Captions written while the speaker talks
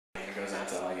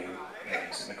to all you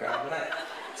ladies in the crowd tonight.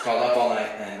 It's called Up All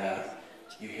Night, and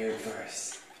you hear it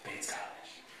first. Bates College.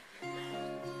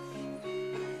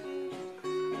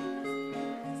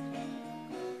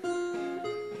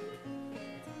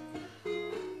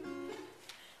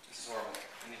 This is horrible.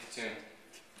 I need to tune.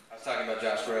 I was talking about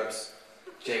Josh Grubbs,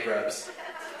 Jay Grubbs.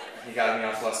 He got me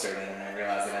all flustered, and I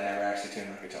realized that I never actually tuned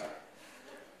my guitar.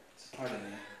 So pardon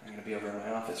me. I'm going to be over in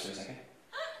my office for a second.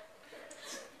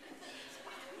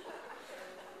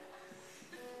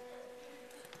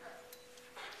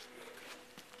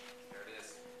 There it is.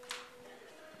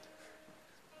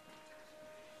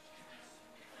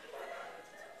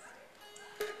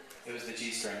 It was the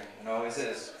G string. It always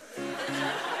is.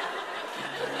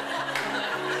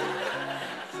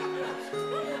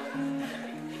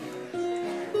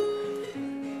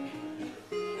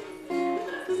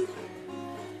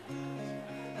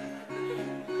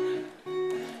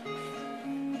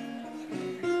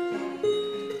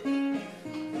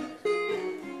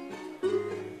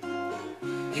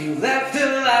 You left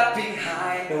a lot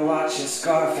behind to watch a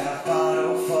scarf, half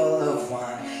bottle full of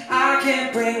wine. I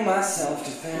can't bring myself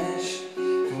to finish,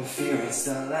 for fear it's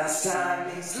the last time.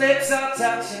 These lips are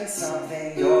touching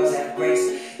something, yours have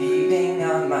grace, evening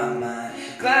on my mind.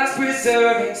 Glass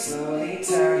preserving, slowly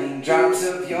turning, drops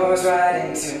of yours right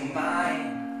into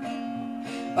mine.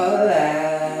 A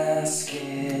last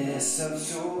kiss of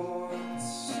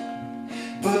sorts,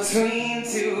 between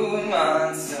 2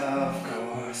 months of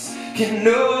course, can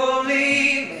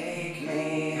only make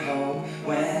me hope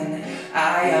when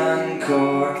I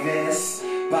uncork this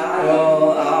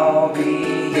bottle, I'll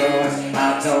be yours.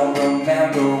 I don't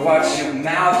remember what your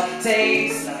mouth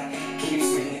tastes like,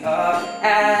 keeps me up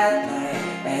at night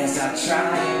as I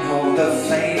try and hold the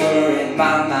flavor in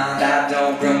my mind. I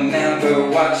don't remember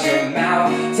what your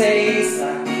mouth tastes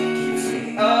like, keeps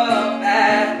me up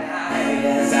at night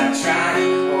as I try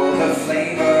and hold the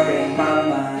flavor in my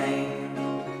mind.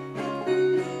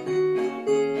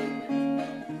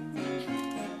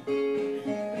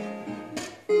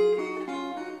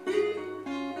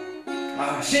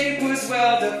 Our shape was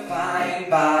well defined,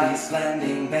 bodies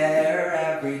blending better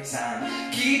every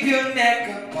time. Keep your neck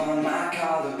up on my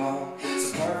collarbone,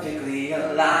 so perfectly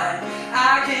aligned.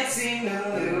 I can't seem to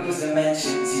lose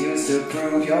dimensions used to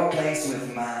prove your place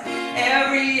with mine.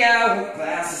 Every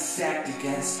hourglass is stacked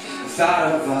against the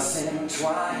thought of us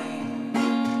entwined.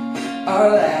 Our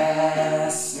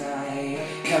last night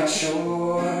cut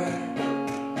short,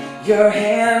 your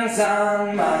hands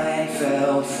on mine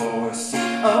felt forced.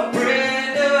 A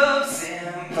bridge of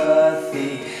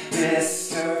sympathy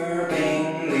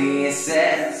disturbingly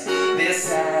says this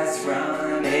has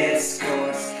run its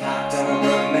course. I don't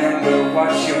remember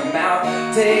what your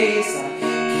mouth tastes like,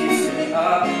 keeps me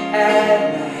up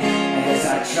at night as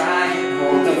I try and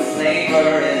hold the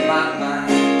flavor in my mind.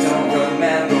 Don't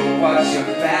remember what your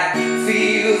back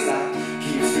feels like,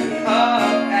 keeps me up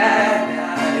at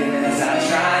night as I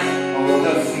try and hold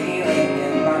the feeling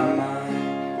in my mind.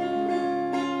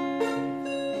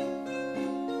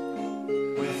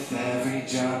 With every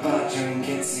drop I drink,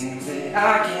 it seems that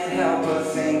I can't help but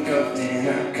think of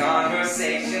dinner,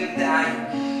 conversation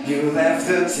dying. You left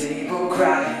the table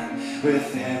crying.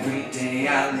 With every day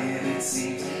I live, it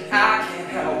seems I can't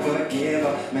help but give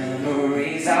up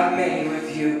memories I've made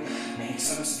with you. Make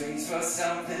some space for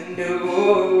something new.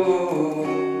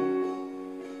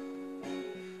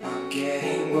 I'm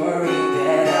getting worried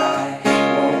that I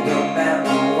won't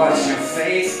remember what your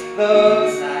face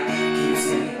looks like, keeps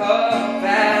me up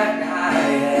at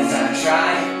night as I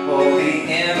try and hold the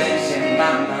image in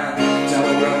my mind.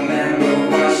 Don't remember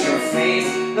what your face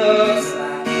looks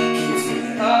like, keeps me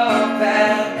up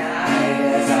at night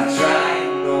as I try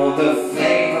and hold the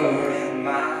flavor in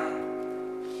my